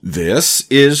This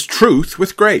is Truth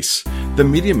with Grace, the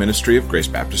media ministry of Grace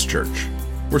Baptist Church.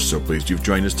 We're so pleased you've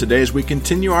joined us today as we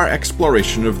continue our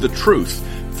exploration of the truth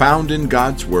found in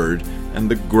God's Word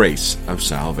and the grace of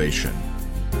salvation.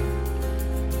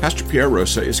 Pastor Pierre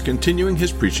Rosa is continuing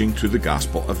his preaching through the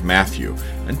Gospel of Matthew,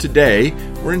 and today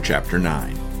we're in chapter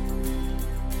 9.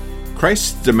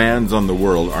 Christ's demands on the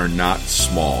world are not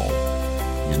small.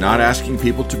 He's not asking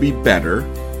people to be better.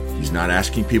 He's not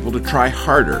asking people to try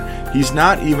harder. He's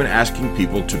not even asking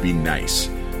people to be nice.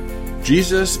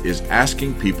 Jesus is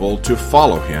asking people to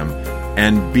follow him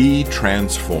and be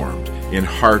transformed in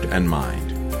heart and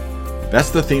mind. That's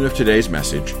the theme of today's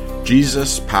message,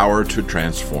 Jesus' power to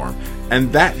transform.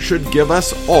 And that should give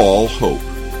us all hope,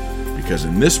 because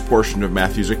in this portion of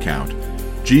Matthew's account,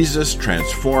 Jesus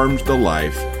transforms the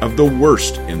life of the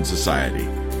worst in society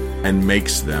and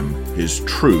makes them his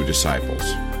true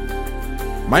disciples.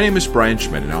 My name is Brian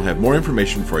Schmidt, and I'll have more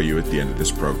information for you at the end of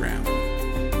this program.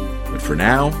 But for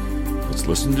now, let's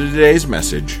listen to today's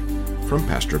message from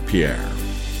Pastor Pierre.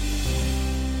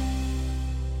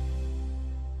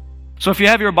 So if you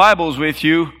have your Bibles with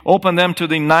you, open them to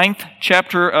the 9th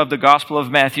chapter of the Gospel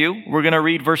of Matthew. We're going to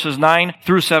read verses 9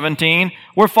 through 17.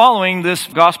 We're following this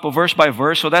Gospel verse by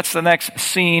verse, so that's the next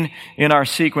scene in our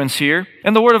sequence here.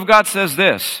 And the Word of God says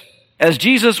this: As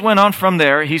Jesus went on from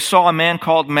there, he saw a man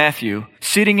called Matthew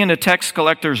sitting in a tax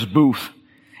collector's booth.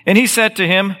 And he said to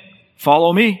him,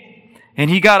 "Follow me." And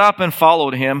he got up and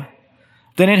followed him.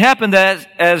 Then it happened that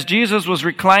as Jesus was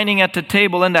reclining at the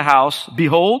table in the house,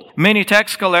 behold, many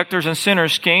tax collectors and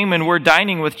sinners came and were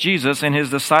dining with Jesus and his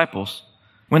disciples.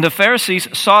 When the Pharisees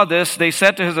saw this, they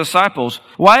said to his disciples,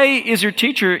 "Why is your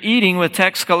teacher eating with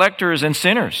tax collectors and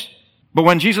sinners?" But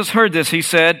when Jesus heard this, he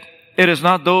said, "It is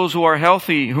not those who are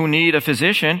healthy who need a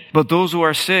physician, but those who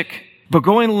are sick. But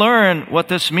go and learn what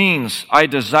this means. I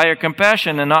desire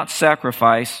compassion and not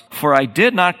sacrifice, for I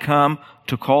did not come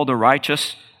to call the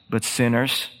righteous, but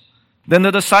sinners." Then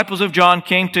the disciples of John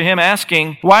came to him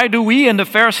asking, "Why do we and the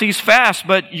Pharisees fast,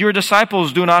 but your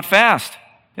disciples do not fast?"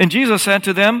 And Jesus said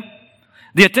to them,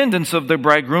 "The attendants of the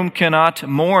bridegroom cannot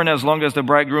mourn as long as the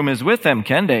bridegroom is with them,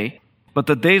 can they? But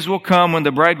the days will come when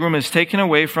the bridegroom is taken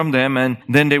away from them, and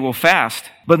then they will fast.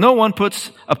 But no one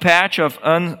puts a patch of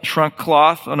unshrunk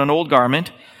cloth on an old garment,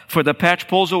 for the patch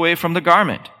pulls away from the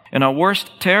garment, and a worse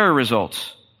tear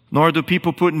results. Nor do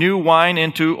people put new wine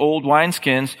into old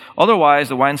wineskins, otherwise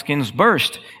the wineskins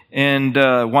burst, and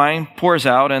wine pours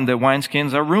out, and the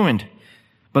wineskins are ruined.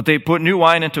 But they put new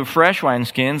wine into fresh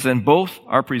wineskins, and both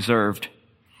are preserved."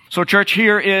 So church,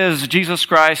 here is Jesus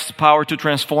Christ's power to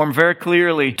transform, very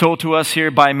clearly told to us here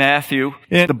by Matthew.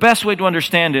 And the best way to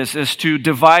understand this is to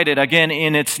divide it, again,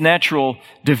 in its natural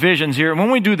divisions here. And when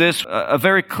we do this, a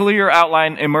very clear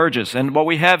outline emerges. And what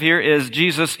we have here is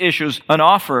Jesus issues an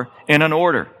offer and an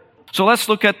order. So let's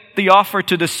look at the offer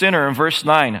to the sinner in verse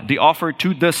 9, the offer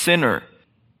to the sinner.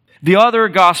 The other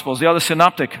Gospels, the other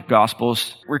synoptic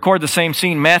Gospels, record the same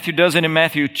scene. Matthew does it in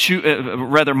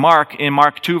Mark in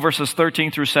Mark 2 verses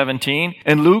 13 through 17.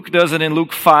 And Luke does it in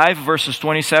Luke 5 verses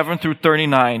 27 through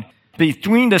 39.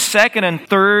 Between the second and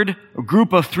third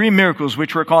group of three miracles,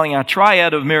 which we're calling a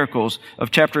triad of miracles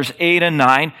of chapters 8 and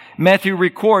 9, Matthew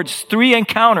records three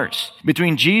encounters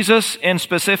between Jesus and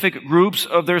specific groups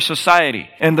of their society.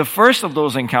 And the first of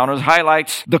those encounters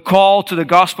highlights the call to the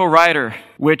gospel writer,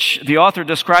 which the author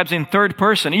describes in third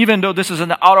person, even though this is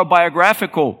an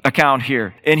autobiographical account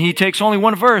here. And he takes only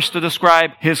one verse to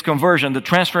describe his conversion, the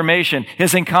transformation,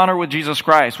 his encounter with Jesus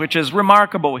Christ, which is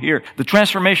remarkable here, the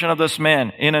transformation of this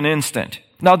man in an instant.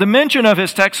 Now, the mention of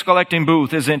his tax collecting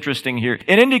booth is interesting here.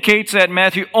 It indicates that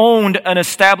Matthew owned an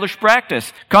established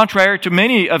practice, contrary to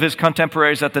many of his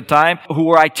contemporaries at the time who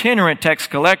were itinerant tax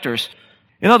collectors.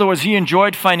 In other words, he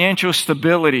enjoyed financial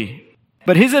stability.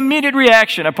 But his immediate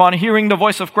reaction upon hearing the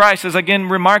voice of Christ is again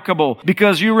remarkable,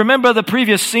 because you remember the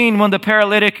previous scene when the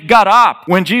paralytic got up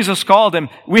when Jesus called him.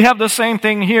 We have the same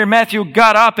thing here. Matthew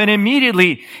got up, and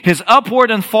immediately his upward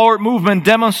and forward movement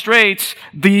demonstrates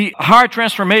the heart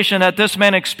transformation that this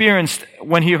man experienced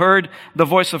when he heard the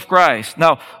voice of Christ.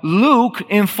 Now, Luke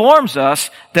informs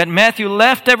us that Matthew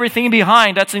left everything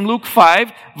behind. That's in Luke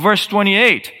 5, verse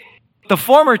 28. The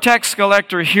former tax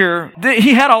collector here,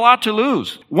 he had a lot to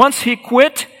lose. Once he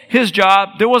quit his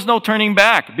job, there was no turning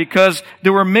back, because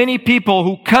there were many people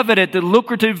who coveted the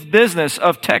lucrative business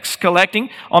of tax collecting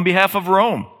on behalf of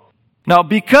Rome. Now,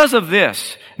 because of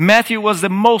this, Matthew was the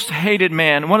most hated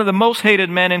man, one of the most hated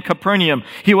men in Capernaum.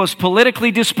 He was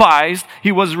politically despised,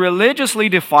 he was religiously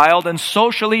defiled, and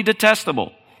socially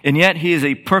detestable. And yet, he is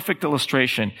a perfect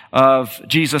illustration of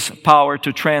Jesus' power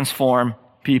to transform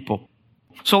people.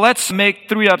 So let's make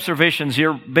 3 observations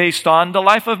here based on the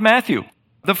life of Matthew.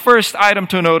 The first item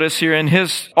to notice here in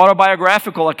his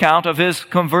autobiographical account of his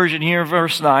conversion here in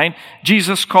verse 9,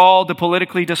 Jesus called the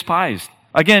politically despised.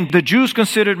 Again, the Jews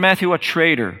considered Matthew a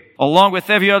traitor, along with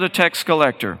every other tax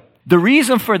collector. The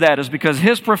reason for that is because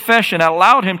his profession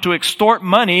allowed him to extort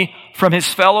money from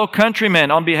his fellow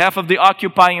countrymen on behalf of the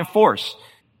occupying force.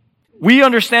 We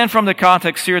understand from the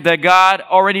context here that God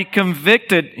already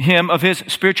convicted him of his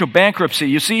spiritual bankruptcy.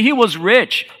 You see, he was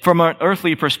rich from an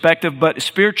earthly perspective, but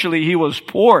spiritually he was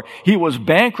poor. He was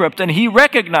bankrupt, and he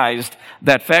recognized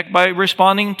that fact by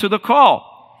responding to the call.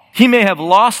 He may have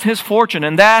lost his fortune,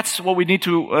 and that's what we need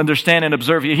to understand and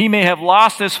observe here. He may have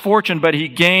lost his fortune, but he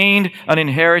gained an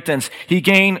inheritance. He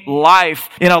gained life.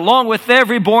 And along with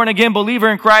every born-again believer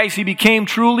in Christ, he became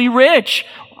truly rich.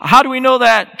 How do we know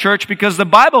that, church? Because the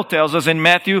Bible tells us in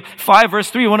Matthew 5, verse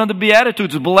 3, one of the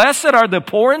Beatitudes, "Blessed are the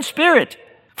poor in spirit,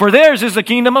 for theirs is the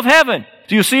kingdom of heaven."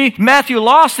 Do you see? Matthew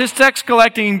lost his tax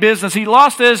collecting business. He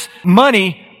lost his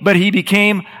money, but he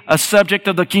became a subject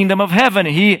of the kingdom of heaven.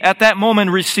 He, at that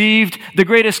moment, received the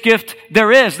greatest gift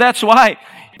there is. That's why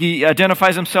he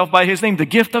identifies himself by his name, the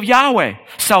gift of Yahweh.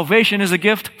 Salvation is a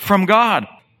gift from God.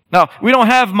 Now, we don't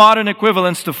have modern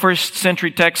equivalents to first century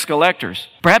tax collectors.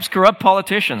 Perhaps corrupt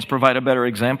politicians provide a better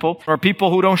example, or people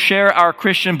who don't share our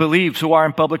Christian beliefs who are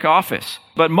in public office.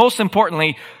 But most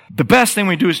importantly, the best thing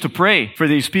we do is to pray for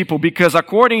these people, because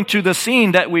according to the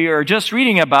scene that we are just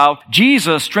reading about,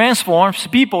 Jesus transforms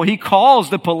people. He calls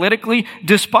the politically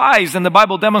despised, and the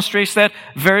Bible demonstrates that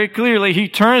very clearly. He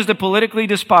turns the politically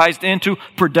despised into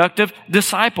productive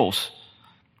disciples.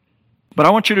 But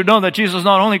I want you to know that Jesus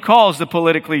not only calls the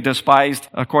politically despised,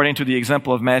 according to the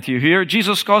example of Matthew here,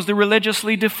 Jesus calls the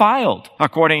religiously defiled,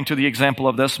 according to the example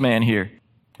of this man here.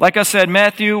 Like I said,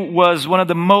 Matthew was one of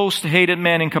the most hated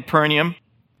men in Capernaum.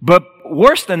 But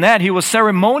worse than that, he was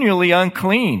ceremonially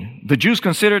unclean. The Jews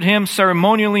considered him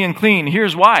ceremonially unclean.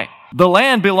 Here's why. The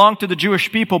land belonged to the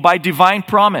Jewish people by divine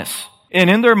promise. And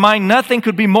in their mind, nothing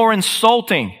could be more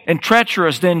insulting and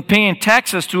treacherous than paying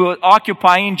taxes to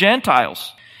occupying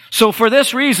Gentiles. So for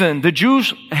this reason, the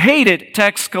Jews hated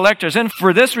tax collectors. And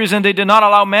for this reason, they did not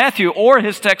allow Matthew or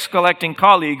his tax collecting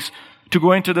colleagues to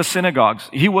go into the synagogues.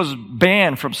 He was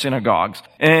banned from synagogues.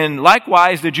 And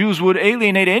likewise, the Jews would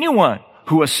alienate anyone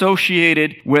who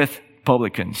associated with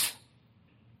publicans.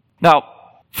 Now,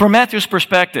 from Matthew's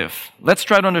perspective, let's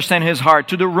try to understand his heart.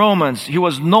 To the Romans, he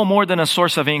was no more than a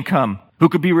source of income who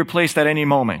could be replaced at any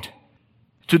moment.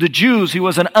 To the Jews, he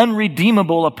was an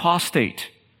unredeemable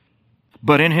apostate.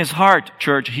 But in his heart,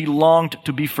 church, he longed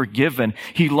to be forgiven.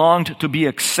 He longed to be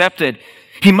accepted.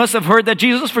 He must have heard that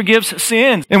Jesus forgives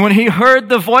sins. And when he heard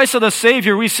the voice of the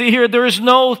Savior, we see here there is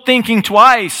no thinking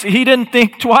twice. He didn't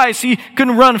think twice. He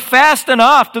couldn't run fast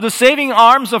enough to the saving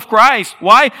arms of Christ.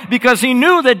 Why? Because he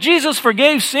knew that Jesus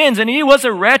forgave sins and he was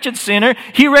a wretched sinner.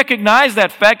 He recognized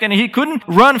that fact and he couldn't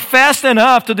run fast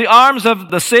enough to the arms of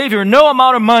the Savior. No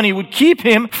amount of money would keep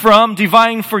him from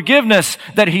divine forgiveness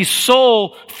that his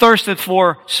soul thirsted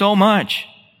for so much.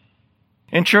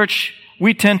 In church,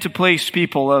 we tend to place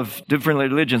people of different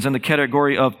religions in the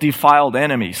category of defiled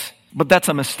enemies. But that's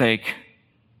a mistake.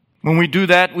 When we do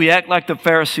that, we act like the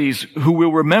Pharisees, who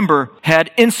we'll remember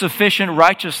had insufficient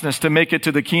righteousness to make it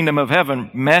to the kingdom of heaven.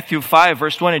 Matthew 5,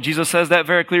 verse 20, Jesus says that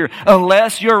very clear.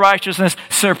 Unless your righteousness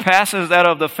surpasses that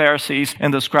of the Pharisees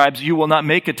and the scribes, you will not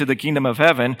make it to the kingdom of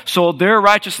heaven. So their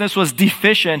righteousness was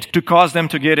deficient to cause them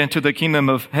to get into the kingdom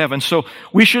of heaven. So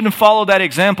we shouldn't follow that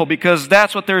example, because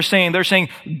that's what they're saying. They're saying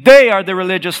they are the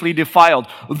religiously defiled.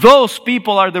 Those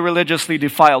people are the religiously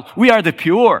defiled. We are the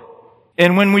pure.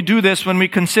 And when we do this, when we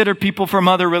consider people from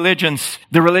other religions,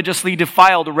 the religiously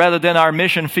defiled rather than our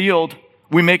mission field,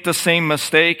 we make the same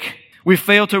mistake. We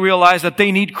fail to realize that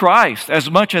they need Christ as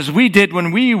much as we did when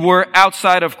we were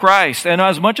outside of Christ, and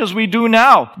as much as we do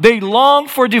now. They long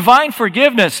for divine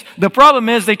forgiveness. The problem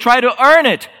is they try to earn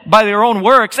it by their own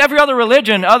works. Every other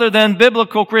religion other than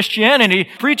biblical Christianity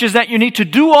preaches that you need to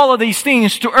do all of these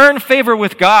things to earn favor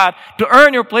with God, to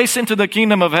earn your place into the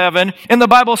kingdom of heaven. And the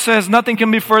Bible says nothing can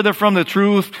be further from the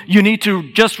truth. You need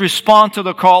to just respond to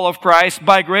the call of Christ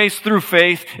by grace through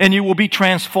faith, and you will be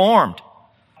transformed.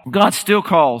 God still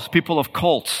calls people of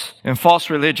cults and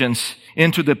false religions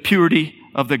into the purity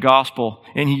of the gospel,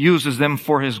 and He uses them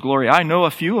for His glory. I know a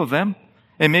few of them,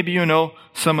 and maybe you know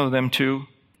some of them too.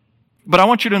 But I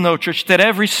want you to know, church, that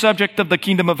every subject of the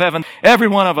kingdom of heaven, every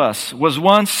one of us was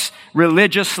once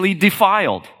religiously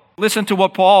defiled. Listen to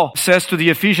what Paul says to the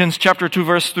Ephesians chapter 2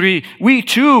 verse 3. We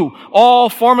too all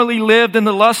formerly lived in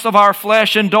the lust of our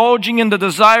flesh, indulging in the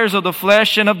desires of the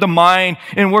flesh and of the mind,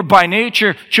 and were by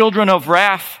nature children of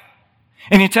wrath.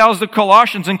 And he tells the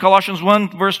Colossians in Colossians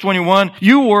 1 verse 21,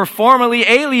 you were formerly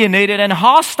alienated and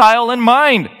hostile in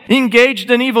mind, engaged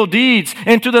in evil deeds.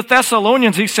 And to the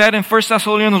Thessalonians, he said in 1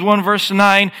 Thessalonians 1 verse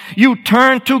 9, you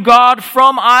turned to God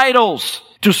from idols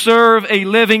to serve a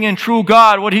living and true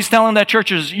God. What he's telling that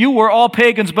church is, you were all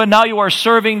pagans, but now you are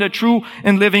serving the true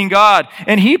and living God.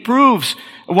 And he proves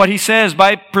what he says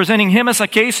by presenting him as a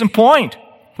case in point.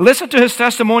 Listen to his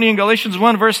testimony in Galatians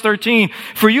 1 verse 13.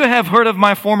 For you have heard of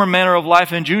my former manner of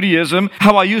life in Judaism,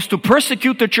 how I used to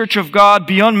persecute the church of God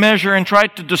beyond measure and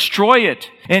tried to destroy it.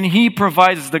 And he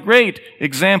provides the great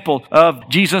example of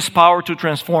Jesus' power to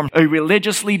transform a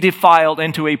religiously defiled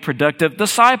into a productive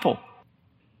disciple.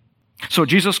 So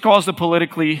Jesus calls the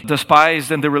politically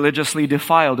despised and the religiously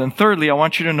defiled. And thirdly, I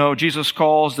want you to know Jesus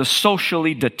calls the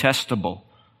socially detestable.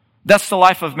 That's the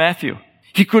life of Matthew.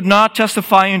 He could not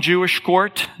testify in Jewish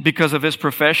court because of his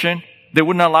profession. They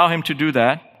wouldn't allow him to do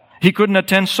that. He couldn't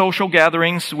attend social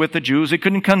gatherings with the Jews. He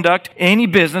couldn't conduct any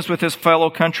business with his fellow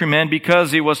countrymen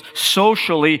because he was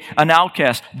socially an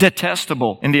outcast,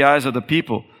 detestable in the eyes of the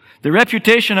people. The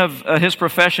reputation of his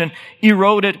profession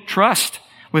eroded trust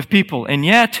with people. And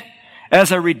yet,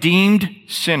 as a redeemed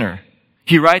sinner,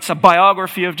 he writes a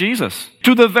biography of Jesus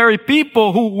to the very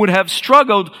people who would have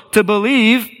struggled to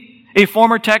believe. A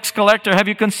former tax collector, have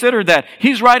you considered that?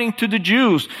 He's writing to the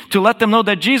Jews to let them know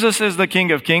that Jesus is the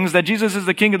King of Kings, that Jesus is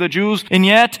the King of the Jews, and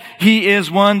yet he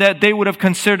is one that they would have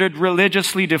considered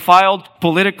religiously defiled,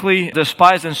 politically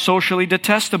despised, and socially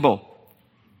detestable.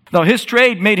 Now, his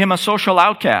trade made him a social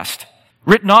outcast,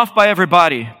 written off by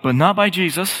everybody, but not by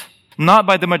Jesus. Not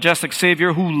by the majestic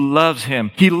Savior who loves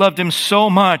him. He loved him so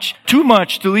much, too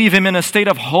much to leave him in a state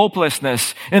of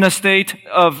hopelessness, in a state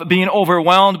of being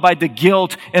overwhelmed by the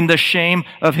guilt and the shame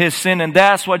of his sin. And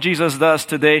that's what Jesus does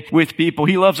today with people.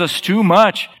 He loves us too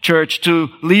much, church, to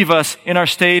leave us in our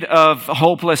state of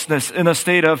hopelessness, in a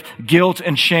state of guilt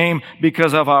and shame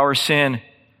because of our sin.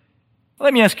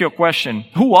 Let me ask you a question.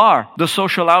 Who are the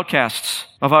social outcasts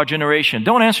of our generation?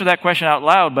 Don't answer that question out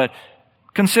loud, but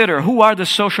consider, who are the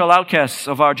social outcasts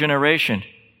of our generation?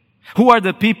 Who are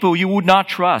the people you would not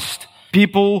trust?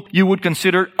 People you would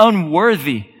consider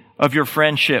unworthy of your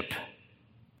friendship?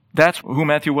 That's who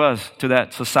Matthew was to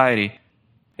that society.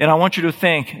 And I want you to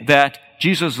think that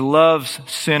Jesus loves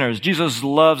sinners. Jesus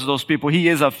loves those people. He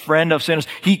is a friend of sinners.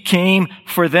 He came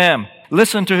for them.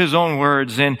 Listen to his own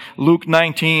words in Luke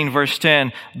 19 verse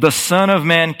 10. The Son of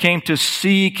Man came to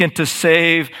seek and to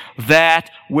save that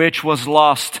which was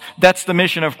lost. That's the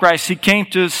mission of Christ. He came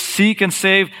to seek and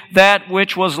save that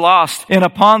which was lost. And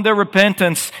upon their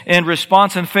repentance and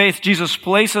response and faith, Jesus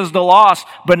places the lost,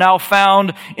 but now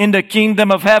found in the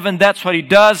kingdom of heaven. That's what he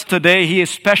does today. He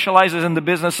specializes in the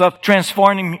business of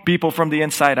transforming people from the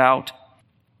inside out.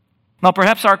 Now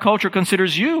perhaps our culture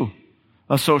considers you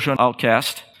a social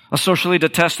outcast, a socially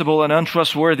detestable and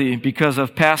untrustworthy because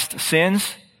of past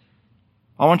sins.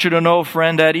 I want you to know,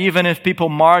 friend, that even if people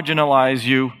marginalize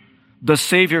you, the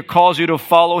Savior calls you to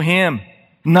follow Him.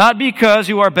 Not because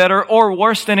you are better or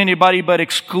worse than anybody, but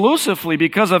exclusively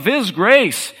because of His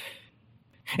grace.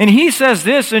 And He says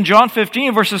this in John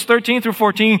 15, verses 13 through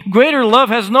 14, greater love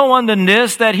has no one than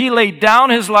this, that He laid down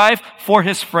His life for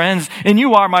His friends. And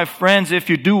you are my friends if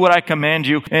you do what I command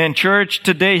you. And church,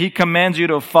 today He commands you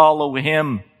to follow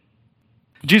Him.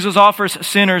 Jesus offers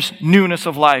sinners newness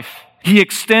of life. He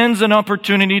extends an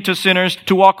opportunity to sinners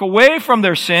to walk away from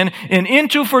their sin and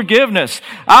into forgiveness,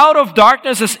 out of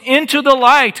darkness into the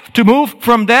light, to move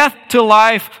from death to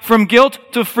life, from guilt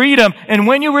to freedom. And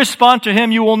when you respond to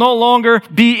Him, you will no longer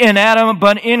be in Adam,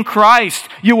 but in Christ.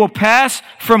 You will pass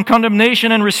from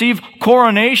condemnation and receive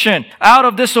coronation, out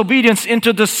of disobedience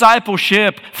into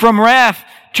discipleship, from wrath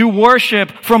to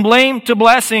worship, from blame to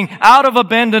blessing, out of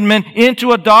abandonment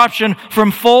into adoption,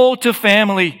 from foe to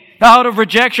family, out of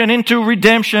rejection into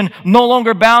redemption, no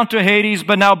longer bound to Hades,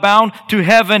 but now bound to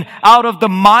heaven, out of the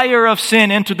mire of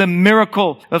sin into the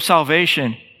miracle of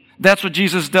salvation. That's what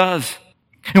Jesus does.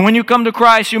 And when you come to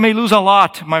Christ, you may lose a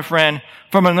lot, my friend,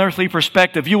 from an earthly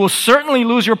perspective. You will certainly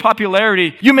lose your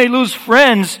popularity. You may lose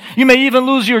friends. You may even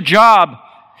lose your job.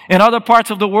 In other parts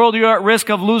of the world, you're at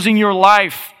risk of losing your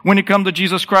life when you come to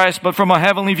Jesus Christ. But from a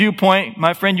heavenly viewpoint,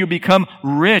 my friend, you become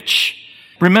rich.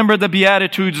 Remember the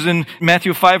Beatitudes in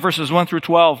Matthew 5, verses 1 through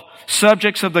 12.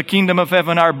 Subjects of the kingdom of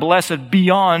heaven are blessed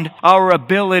beyond our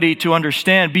ability to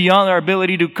understand, beyond our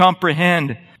ability to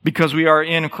comprehend, because we are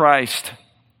in Christ.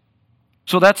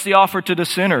 So that's the offer to the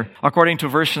sinner. According to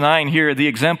verse 9 here, the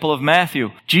example of Matthew.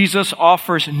 Jesus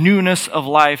offers newness of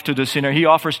life to the sinner. He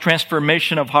offers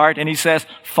transformation of heart, and He says,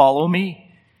 follow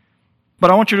me.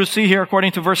 But I want you to see here,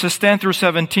 according to verses 10 through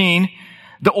 17,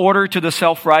 the order to the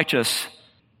self-righteous.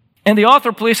 And the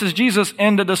author places Jesus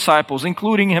and the disciples,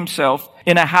 including himself,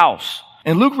 in a house.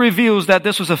 And Luke reveals that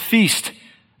this was a feast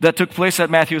that took place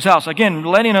at Matthew's house. Again,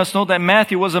 letting us know that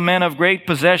Matthew was a man of great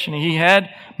possession. He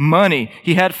had money.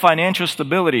 He had financial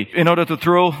stability in order to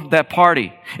throw that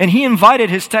party. And he invited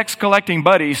his tax-collecting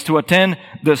buddies to attend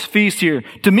this feast here,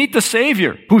 to meet the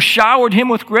Savior, who showered him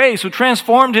with grace, who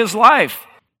transformed his life.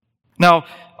 Now,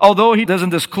 although he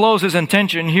doesn't disclose his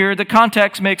intention here, the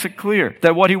context makes it clear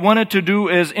that what he wanted to do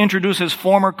is introduce his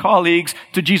former colleagues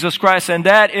to Jesus Christ. And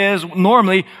that is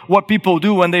normally what people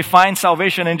do when they find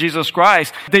salvation in Jesus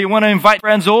Christ. They want to invite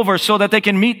friends over so that they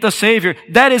can meet the Savior.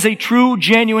 That is a true,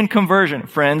 genuine conversion,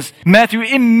 friends. Matthew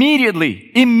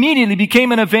immediately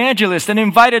became an evangelist and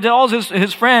invited all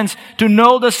his friends to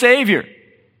know the Savior.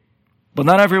 But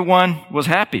not everyone was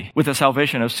happy with the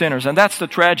salvation of sinners. And that's the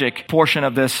tragic portion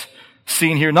of this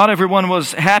scene here. Not everyone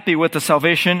was happy with the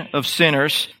salvation of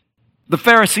sinners. The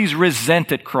Pharisees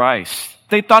resented Christ.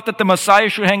 They thought that the Messiah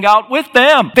should hang out with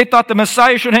them. They thought the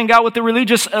Messiah should hang out with the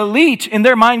religious elite. In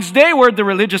their minds, they were the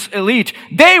religious elite.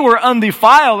 They were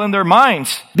undefiled in their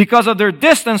minds because of their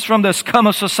distance from the scum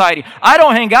of society. I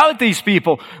don't hang out with these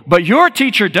people, but your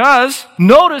teacher does.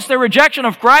 Notice the rejection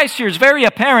of Christ here is very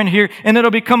apparent here, and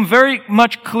it'll become very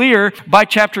much clear by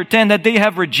chapter 10 that they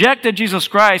have rejected Jesus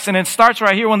Christ. And it starts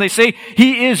right here when they say,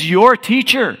 He is your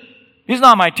teacher. He's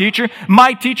not my teacher.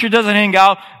 My teacher doesn't hang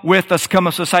out with the scum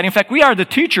of society. In fact, we are the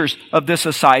teachers of this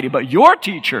society. But your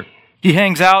teacher, he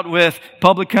hangs out with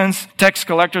publicans, tax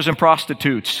collectors, and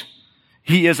prostitutes.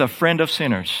 He is a friend of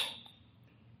sinners.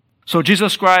 So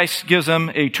Jesus Christ gives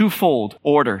them a twofold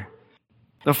order.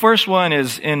 The first one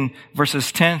is in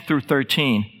verses 10 through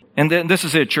 13. And then this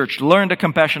is it, church. Learn the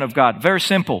compassion of God. Very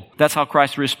simple. That's how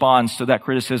Christ responds to that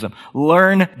criticism.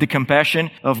 Learn the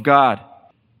compassion of God.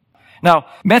 Now,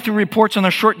 Matthew reports on a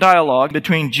short dialogue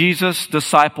between Jesus,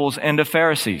 disciples, and the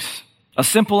Pharisees. A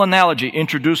simple analogy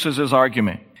introduces his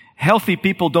argument. Healthy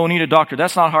people don't need a doctor.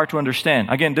 That's not hard to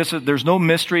understand. Again, there's no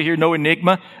mystery here, no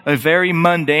enigma. A very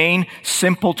mundane,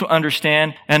 simple to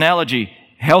understand analogy.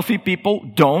 Healthy people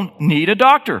don't need a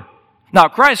doctor. Now,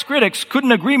 Christ's critics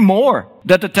couldn't agree more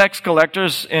that the tax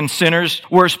collectors and sinners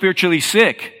were spiritually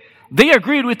sick. They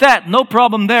agreed with that. No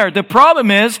problem there. The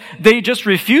problem is they just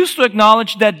refused to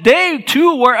acknowledge that they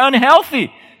too were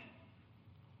unhealthy.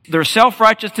 Their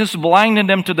self-righteousness blinded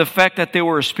them to the fact that they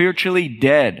were spiritually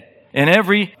dead. And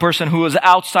every person who is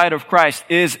outside of Christ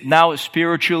is now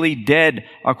spiritually dead,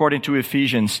 according to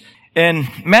Ephesians. And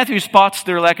Matthew spots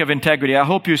their lack of integrity. I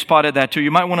hope you spotted that too.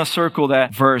 You might want to circle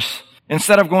that verse.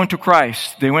 Instead of going to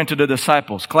Christ, they went to the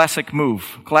disciples. Classic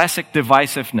move. Classic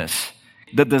divisiveness.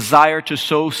 The desire to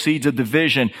sow seeds of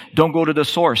division. Don't go to the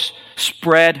source.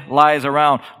 Spread lies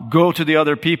around. Go to the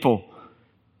other people.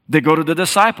 They go to the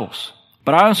disciples.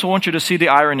 But I also want you to see the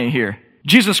irony here.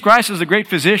 Jesus Christ is a great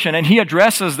physician, and He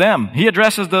addresses them. He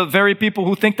addresses the very people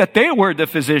who think that they were the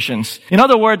physicians. In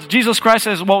other words, Jesus Christ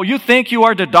says, well, you think you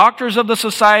are the doctors of the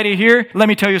society here? Let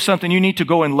me tell you something. You need to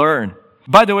go and learn.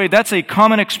 By the way, that's a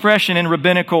common expression in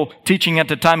rabbinical teaching at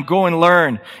the time. Go and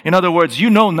learn. In other words,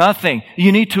 you know nothing.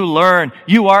 You need to learn.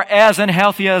 You are as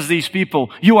unhealthy as these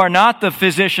people. You are not the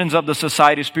physicians of the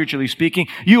society, spiritually speaking.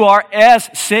 You are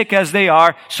as sick as they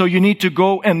are, so you need to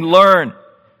go and learn.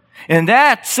 And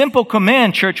that simple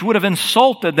command, church, would have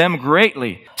insulted them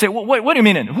greatly. Say, what do you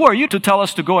mean? Who are you to tell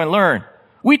us to go and learn?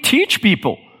 We teach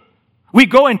people. We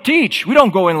go and teach. We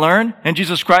don't go and learn. And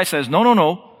Jesus Christ says,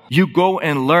 no. You go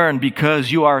and learn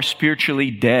because you are spiritually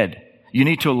dead. You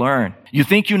need to learn. You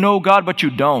think you know God, but you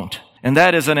don't. And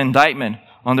that is an indictment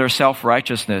on their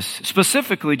self-righteousness.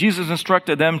 Specifically, Jesus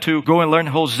instructed them to go and learn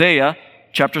Hosea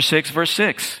chapter 6, verse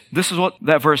 6. This is what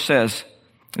that verse says.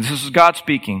 This is God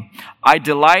speaking. I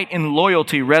delight in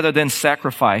loyalty rather than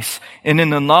sacrifice, and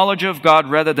in the knowledge of God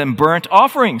rather than burnt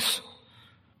offerings.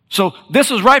 So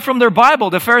this is right from their Bible,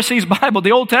 the Pharisees' Bible,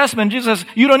 the Old Testament. Jesus says,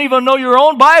 you don't even know your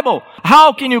own Bible.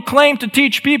 How can you claim to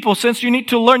teach people since you need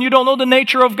to learn? You don't know the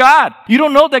nature of God. You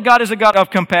don't know that God is a God of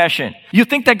compassion. You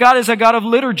think that God is a God of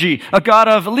liturgy, a God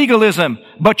of legalism.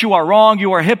 But you are wrong.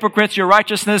 You are hypocrites. Your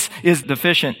righteousness is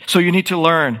deficient. So you need to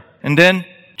learn. And then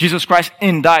Jesus Christ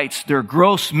indicts their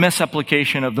gross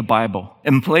misapplication of the Bible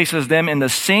and places them in the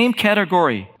same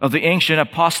category of the ancient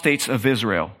apostates of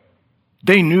Israel.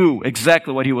 They knew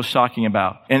exactly what He was talking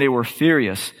about, and they were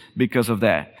furious because of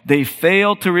that. They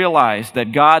failed to realize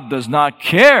that God does not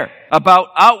care about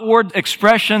outward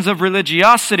expressions of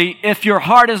religiosity if your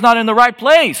heart is not in the right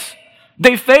place.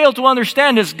 They failed to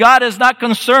understand this. God is not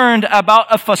concerned about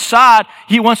a facade.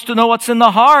 He wants to know what's in the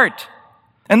heart.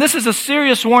 And this is a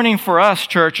serious warning for us,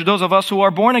 church, those of us who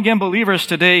are born-again believers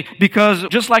today, because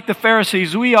just like the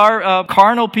Pharisees, we are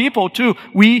carnal people too.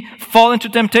 We fall into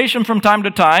temptation from time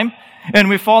to time, and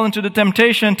we fall into the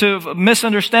temptation to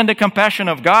misunderstand the compassion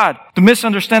of God, to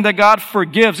misunderstand that God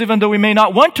forgives, even though we may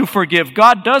not want to forgive.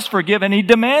 God does forgive, and He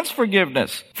demands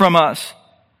forgiveness from us.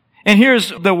 And here's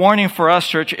the warning for us,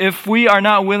 church. If we are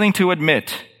not willing to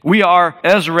admit we are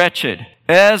as wretched,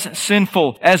 as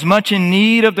sinful, as much in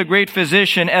need of the great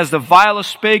physician as the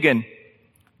vilest pagan,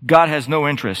 God has no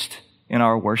interest in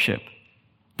our worship.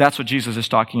 That's what Jesus is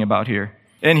talking about here.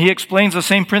 And He explains the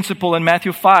same principle in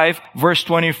Matthew 5, verse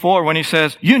 24, when He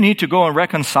says, you need to go and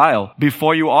reconcile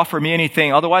before you offer me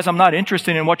anything. Otherwise, I'm not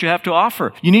interested in what you have to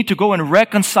offer. You need to go and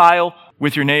reconcile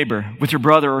with your neighbor, with your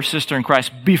brother or sister in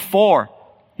Christ before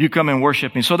you come and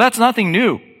worship me. So that's nothing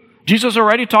new. Jesus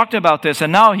already talked about this,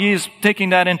 and now He's taking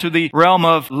that into the realm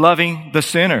of loving the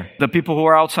sinner, the people who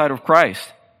are outside of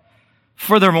Christ.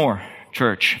 Furthermore,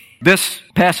 church, this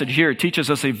passage here teaches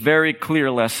us a very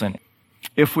clear lesson.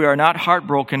 If we are not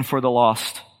heartbroken for the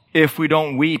lost, if we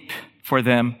don't weep for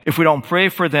them, if we don't pray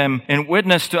for them and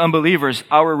witness to unbelievers,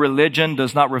 our religion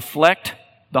does not reflect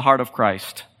the heart of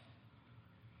Christ.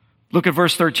 Look at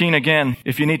verse 13 again,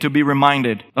 if you need to be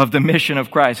reminded of the mission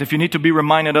of Christ, if you need to be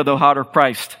reminded of the heart of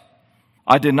Christ.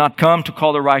 I did not come to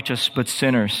call the righteous, but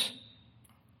sinners.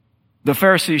 The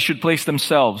Pharisees should place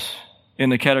themselves in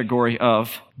the category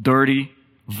of dirty,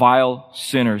 vile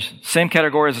sinners. Same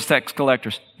category as the tax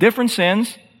collectors. Different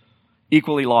sins,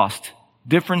 equally lost.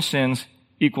 Different sins,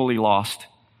 equally lost.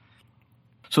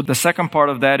 So the second part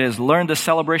of that is learn the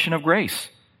celebration of grace.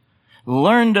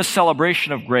 Learn the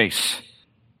celebration of grace.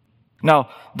 Now,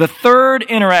 the third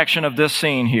interaction of this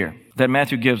scene here that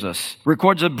Matthew gives us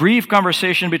records a brief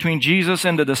conversation between Jesus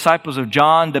and the disciples of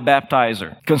John the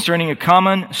Baptizer concerning a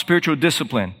common spiritual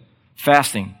discipline,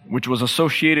 fasting, which was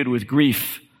associated with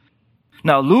grief.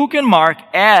 Now, Luke and Mark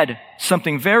add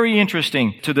something very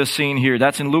interesting to this scene here.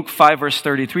 That's in Luke 5, verse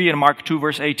 33 and Mark 2,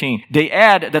 verse 18. They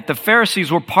add that the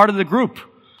Pharisees were part of the group.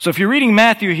 So if you're reading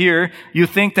Matthew here, you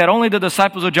think that only the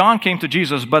disciples of John came to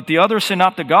Jesus, but the other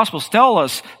synoptic gospels tell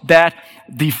us that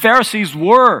the Pharisees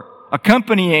were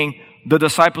accompanying the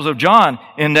disciples of John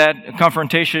in that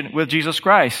confrontation with Jesus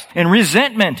Christ. And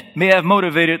resentment may have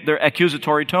motivated their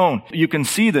accusatory tone. You can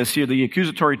see this here, the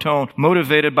accusatory tone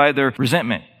motivated by their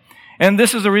resentment. And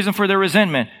this is the reason for their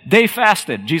resentment. They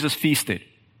fasted, Jesus feasted.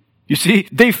 You see,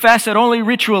 they fasted only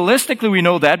ritualistically, we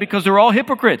know that, because they're all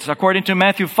hypocrites, according to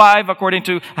Matthew 5, according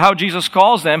to how Jesus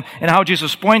calls them, and how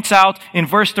Jesus points out in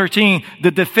verse 13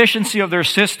 the deficiency of their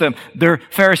system, their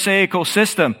Pharisaical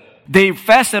system. They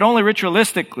fasted only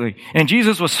ritualistically, and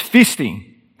Jesus was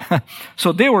feasting.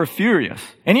 So they were furious.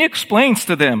 And He explains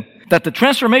to them that the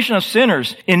transformation of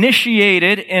sinners,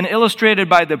 initiated and illustrated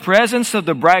by the presence of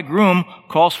the bridegroom,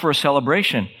 calls for a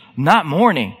celebration, not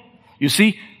mourning. You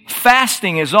see,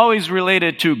 fasting is always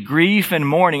related to grief and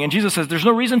mourning. And Jesus says there's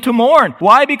no reason to mourn.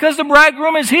 Why? Because the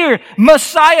bridegroom is here.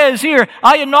 Messiah is here.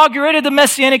 I inaugurated the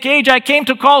Messianic age. I came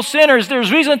to call sinners. There's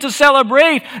reason to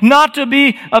celebrate, not to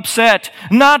be upset,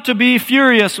 not to be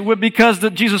furious because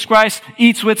Jesus Christ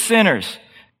eats with sinners.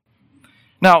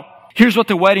 Now, here's what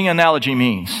the wedding analogy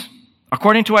means.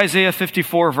 According to Isaiah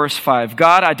 54, verse 5,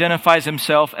 God identifies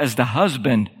Himself as the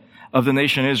husband of the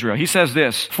nation Israel. He says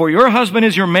this, "For your husband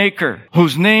is your maker,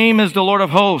 whose name is the Lord of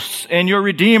hosts, and your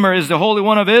Redeemer is the Holy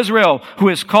One of Israel, who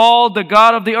is called the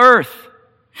God of the earth."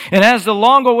 And as the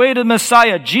long-awaited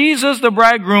Messiah, Jesus the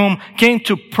bridegroom came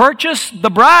to purchase the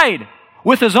bride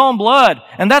with His own blood.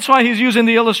 And that's why He's using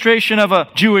the illustration of a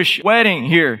Jewish wedding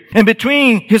here. And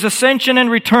between His ascension and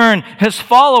return, His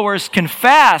followers can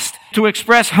fast to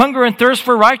express hunger and thirst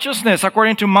for righteousness,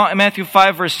 according to Matthew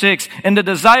 5, verse 6, and the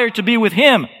desire to be with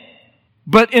Him.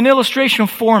 But in illustration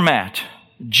format,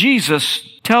 Jesus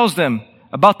tells them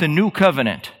about the new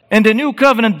covenant. And the new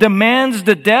covenant demands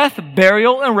the death,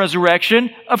 burial, and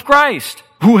resurrection of Christ,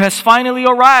 who has finally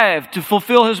arrived to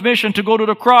fulfill His mission to go to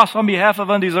the cross on behalf of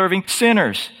undeserving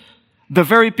sinners, the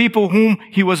very people whom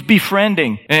He was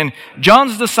befriending. And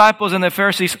John's disciples and the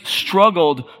Pharisees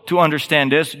struggled to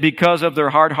understand this because of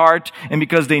their hard heart and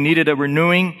because they needed a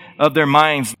renewing of their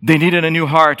minds. They needed a new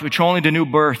heart, which only the new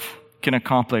birth can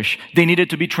accomplish. They needed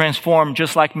to be transformed,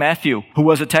 just like Matthew, who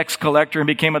was a tax collector and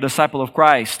became a disciple of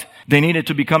Christ. They needed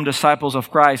to become disciples of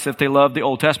Christ. If they loved the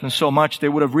Old Testament so much, they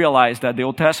would have realized that the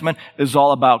Old Testament is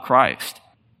all about Christ.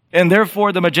 And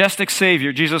therefore, the majestic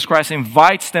Savior, Jesus Christ,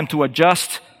 invites them to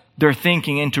adjust their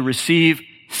thinking and to receive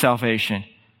salvation.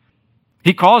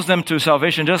 He calls them to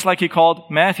salvation just like He called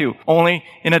Matthew, only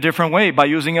in a different way, by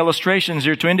using illustrations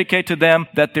here to indicate to them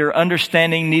that their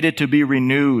understanding needed to be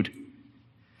renewed.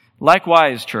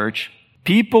 Likewise, church,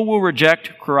 people will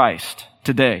reject Christ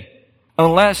today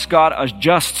unless God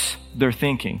adjusts their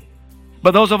thinking.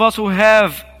 But those of us who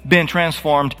have been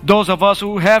transformed, those of us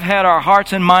who have had our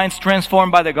hearts and minds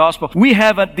transformed by the gospel, we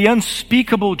have the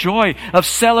unspeakable joy of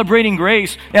celebrating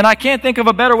grace. And I can't think of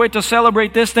a better way to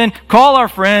celebrate this than call our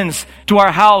friends to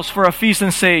our house for a feast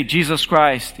and say, Jesus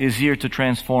Christ is here to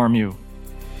transform you.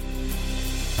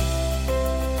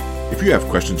 If you have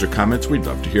questions or comments, we'd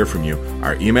love to hear from you.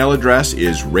 Our email address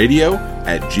is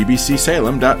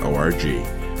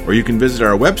radio@gbcsalem.org. Or you can visit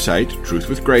our website,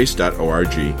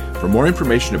 truthwithgrace.org, for more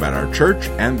information about our church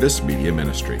and this media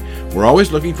ministry. We're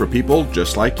always looking for people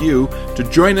just like you to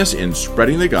join us in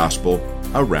spreading the gospel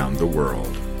around the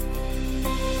world.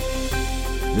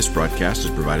 This broadcast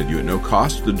is provided you at no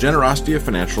cost through the generosity of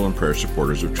financial and prayer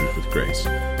supporters of Truth with Grace.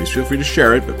 Please feel free to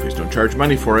share it, but please don't charge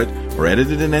money for it or edit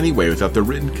it in any way without the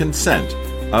written consent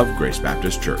of Grace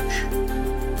Baptist Church.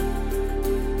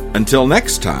 Until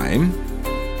next time,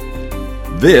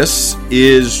 this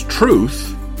is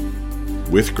Truth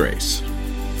with Grace.